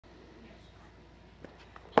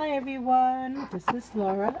Hi everyone, this is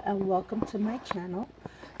Laura and welcome to my channel.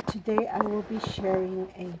 Today I will be sharing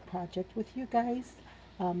a project with you guys.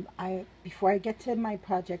 Before I get to my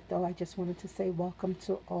project though, I just wanted to say welcome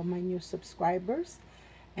to all my new subscribers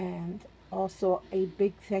and also a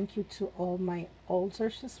big thank you to all my older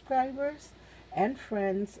subscribers and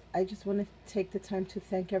friends. I just want to take the time to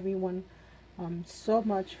thank everyone so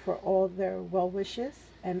much for all their well wishes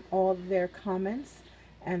and all their comments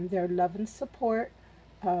and their love and support.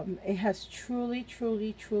 It has truly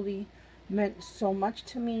meant so much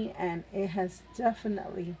to me, and it has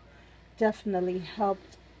definitely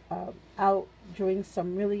helped out during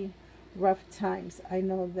some really rough times. I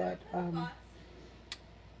know that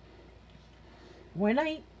when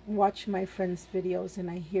I watch my friends' videos and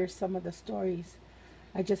I hear some of the stories,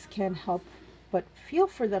 I just can't help but feel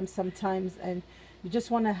for them sometimes, and you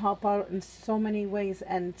just want to help out in so many ways,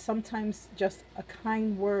 and sometimes just a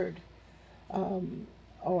kind word, um,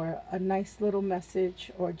 or a nice little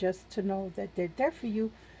message, or just to know that they're there for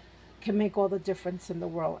you can make all the difference in the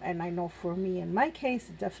world. And I know for me, in my case,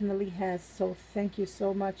 it definitely has. So thank you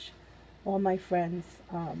so much, all my friends.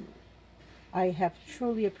 I have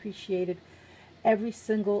truly appreciated every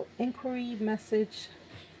single inquiry, message,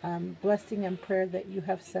 blessing, and prayer that you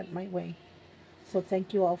have sent my way. So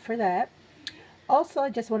thank you all for that. Also, I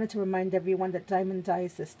just wanted to remind everyone that Diamond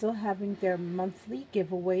Dies is still having their monthly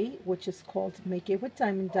giveaway, which is called Make It with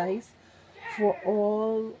Diamond Dies. For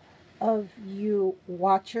all of you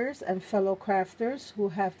watchers and fellow crafters who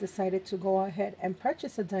have decided to go ahead and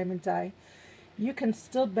purchase a diamond die, you can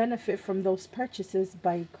still benefit from those purchases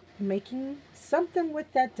by making something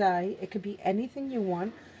with that die. It could be anything you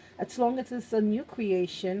want, as long as it's a new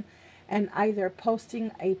creation, and either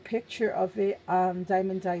posting a picture of it on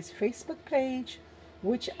Diamond Die's Facebook page,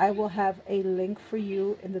 which I will have a link for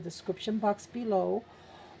you in the description box below,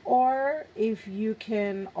 or if you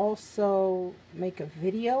can also make a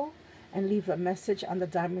video and leave a message on the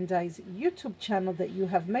Diamond Die's YouTube channel that you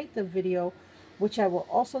have made the video, which I will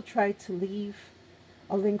also try to leave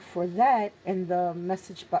a link for that in the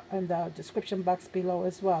in the description box below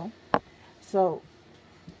as well. So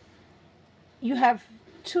you have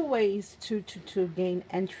two ways to gain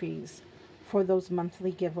entries for those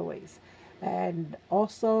monthly giveaways. And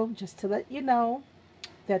also, just to let you know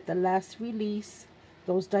that the last release,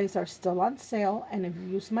 those dice are still on sale, and if you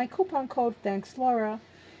use my coupon code, thanks Laura,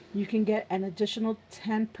 you can get an additional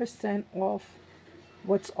 10% off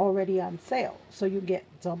what's already on sale. So you get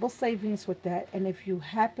double savings with that. And if you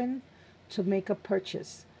happen to make a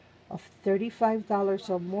purchase of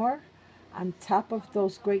 $35 or more, on top of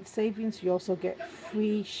those great savings, you also get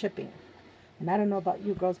free shipping. And I don't know about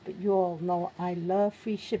you girls, but you all know I love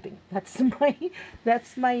free shipping. That's my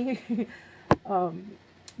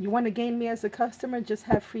you want to gain me as a customer, just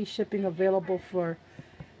have free shipping available for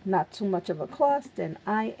not too much of a cost, and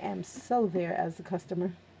I am so there as a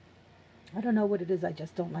customer. I don't know what it is, I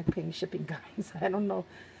just don't like paying shipping, guys. I don't know.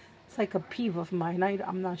 It's like a peeve of mine.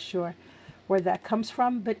 I'm not sure where that comes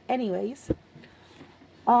from, but anyways,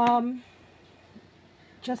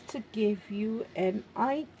 just to give you an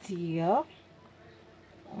idea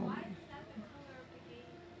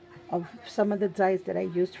of some of the dies that I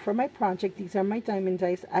used for my project. These are my diamond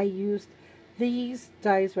dies. I used these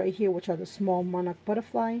dies right here, which are the small monarch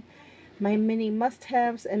butterfly, my mini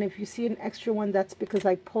must-haves, and if you see an extra one, that's because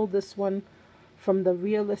I pulled this one from the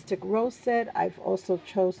realistic rose set. I've also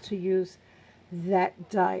chose to use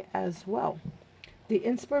that die as well. The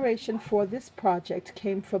inspiration for this project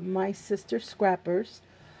came from my sister Scrappers.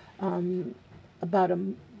 About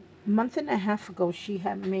a month and a half ago, she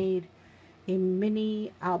had made a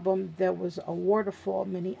mini album that was a waterfall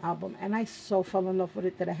mini album, and I so fell in love with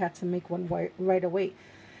it that I had to make one right away.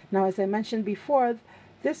 Now, as I mentioned before,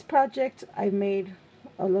 this project I made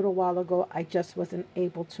a little while ago. I just wasn't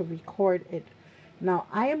able to record it. Now,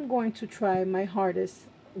 I am going to try my hardest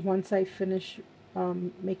once I finish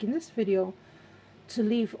making this video to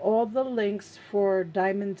leave all the links for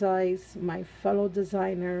Diamond Dies, my fellow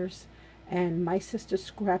designers, and my sister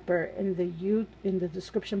Scrapper in the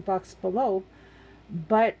description box below.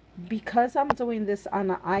 But because I'm doing this on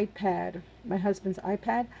an iPad, my husband's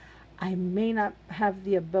iPad, I may not have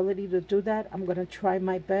the ability to do that. I'm going to try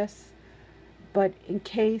my best. But in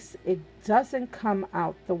case it doesn't come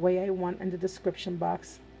out the way I want in the description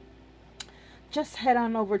box, just head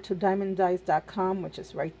on over to diamonddies.com, which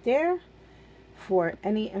is right there, for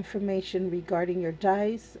any information regarding your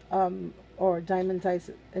dies, or Diamond Dies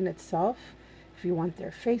in itself. If you want their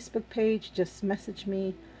Facebook page, just message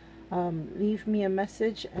me, leave me a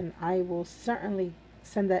message, and I will certainly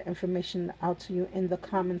send that information out to you in the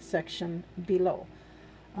comment section below.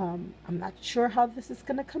 I'm not sure how this is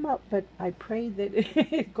going to come out, but I pray that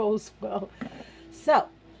it goes well. So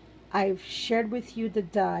I've shared with you the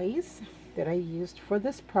dies that I used for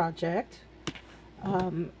this project.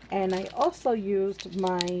 And I also used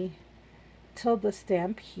my Tilda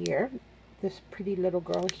stamp here, this pretty little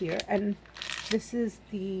girl here, and this is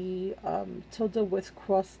the Tilda with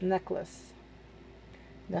cross necklace.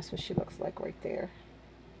 That's what she looks like right there.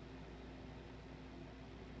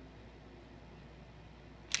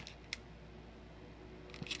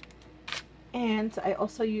 And I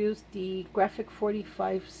also used the Graphic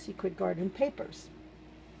 45 Secret Garden papers.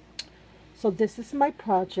 So this is my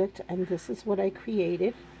project, and this is what I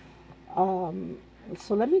created. So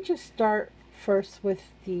let me just start first with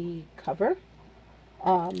the cover.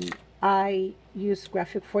 I used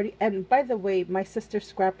Graphic 40, and by the way, my sister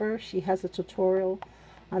Scrapper, she has a tutorial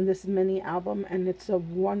on this mini album, and it's a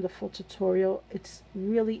wonderful tutorial. It's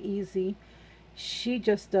really easy. She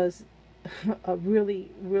just does a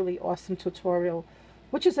really awesome tutorial,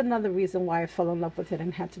 which is another reason why I fell in love with it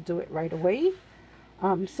and had to do it right away.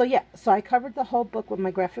 So yeah, so I covered the whole book with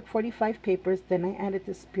my Graphic 45 papers. Then I added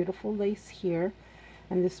this beautiful lace here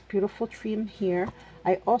and this beautiful trim here.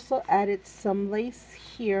 I also added some lace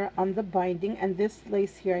here on the binding, and this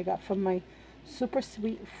lace here I got from my super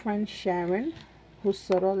sweet friend Sharon, who's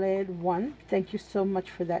Soroled One. Thank you so much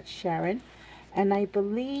for that, Sharon. And I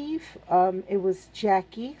believe it was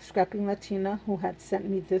Jackie, Scrapping Latina, who had sent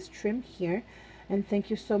me this trim here. And thank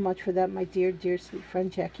you so much for that, my dear sweet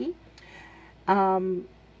friend Jackie.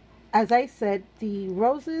 As I said, the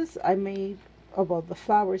roses I made, oh well, the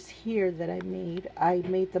flowers here that I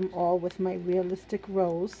made them all with my realistic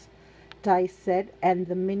rose die set and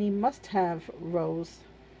the mini must-have rose.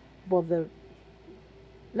 Well,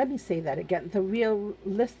 let me say that again. The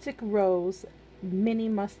realistic rose mini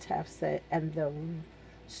must-have set and the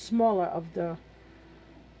smaller of the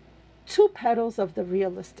two petals of the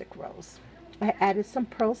realistic rose. I added some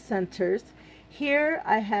pearl centers. Here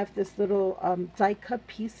I have this little die cut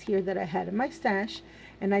piece here that I had in my stash,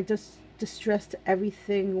 and I just distressed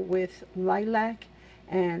everything with lilac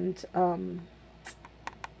and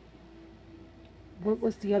what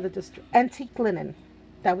was the other antique linen.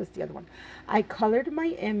 That was the other one. I colored my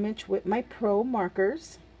image with my Pro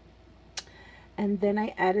markers, and then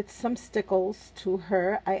I added some stickles to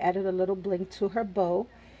her. I added a little bling to her bow.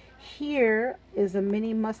 Here is a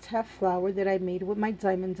mini must-have flower that I made with my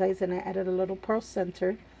diamond dies, and I added a little pearl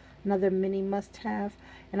center, another mini must-have,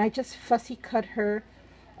 and I just fussy cut her.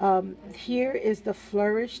 Here is the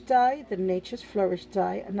Flourish die, the Nature's Flourish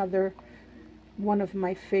die, another one of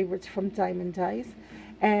my favorites from Diamond Dies.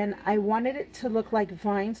 And I wanted it to look like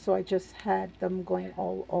vines, so I just had them going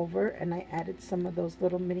all over, and I added some of those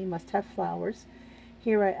little mini must-have flowers.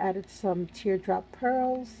 Here I added some teardrop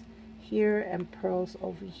pearls here and pearls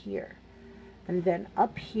over here. And then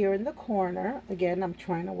up here in the corner, again, I'm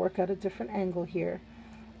trying to work out a different angle here,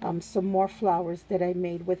 some more flowers that I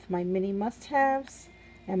made with my mini must-haves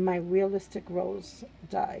and my realistic rose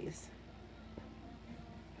dies.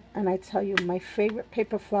 And I tell you, my favorite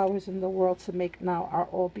paper flowers in the world to make now are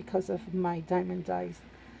all because of my diamond dies.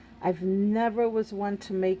 I've never was one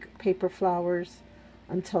to make paper flowers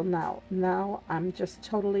until now. Now I'm just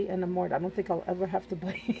totally enamored. I don't think I'll ever have to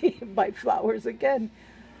buy flowers again.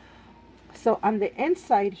 So on the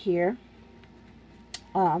inside here,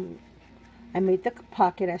 I made the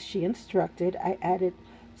pocket as she instructed. I added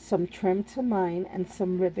some trim to mine and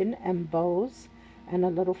some ribbon and bows and a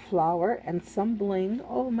little flower and some bling.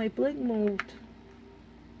 Oh, my bling moved.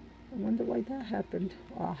 I wonder why that happened.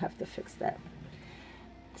 Oh, I'll have to fix that.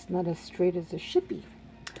 It's not as straight as it should be.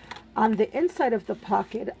 On the inside of the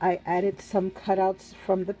pocket, I added some cutouts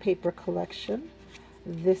from the paper collection.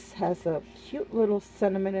 This has a cute little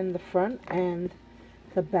sentiment in the front, and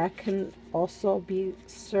the back can also be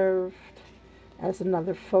served as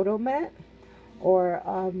another photo mat or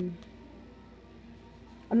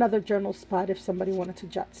another journal spot if somebody wanted to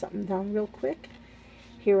jot something down real quick.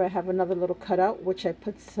 Here I have another little cutout, which I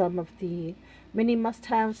put some of the mini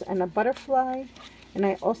must-haves and a butterfly, and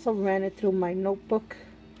I also ran it through my notebook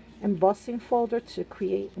embossing folder to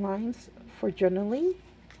create lines for journaling.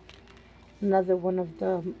 Another one of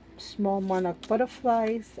the small monarch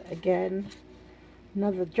butterflies. Again,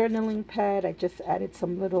 another journaling pad. I just added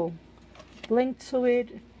some little bling to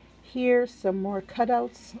it. Here, some more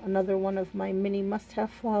cutouts. Another one of my mini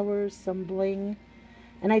must-have flowers, some bling.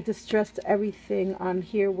 And I distressed everything on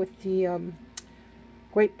here with the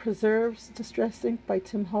Great Preserves Distress Ink by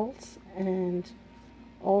Tim Holtz. And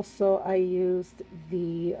also I used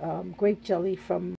the grape jelly from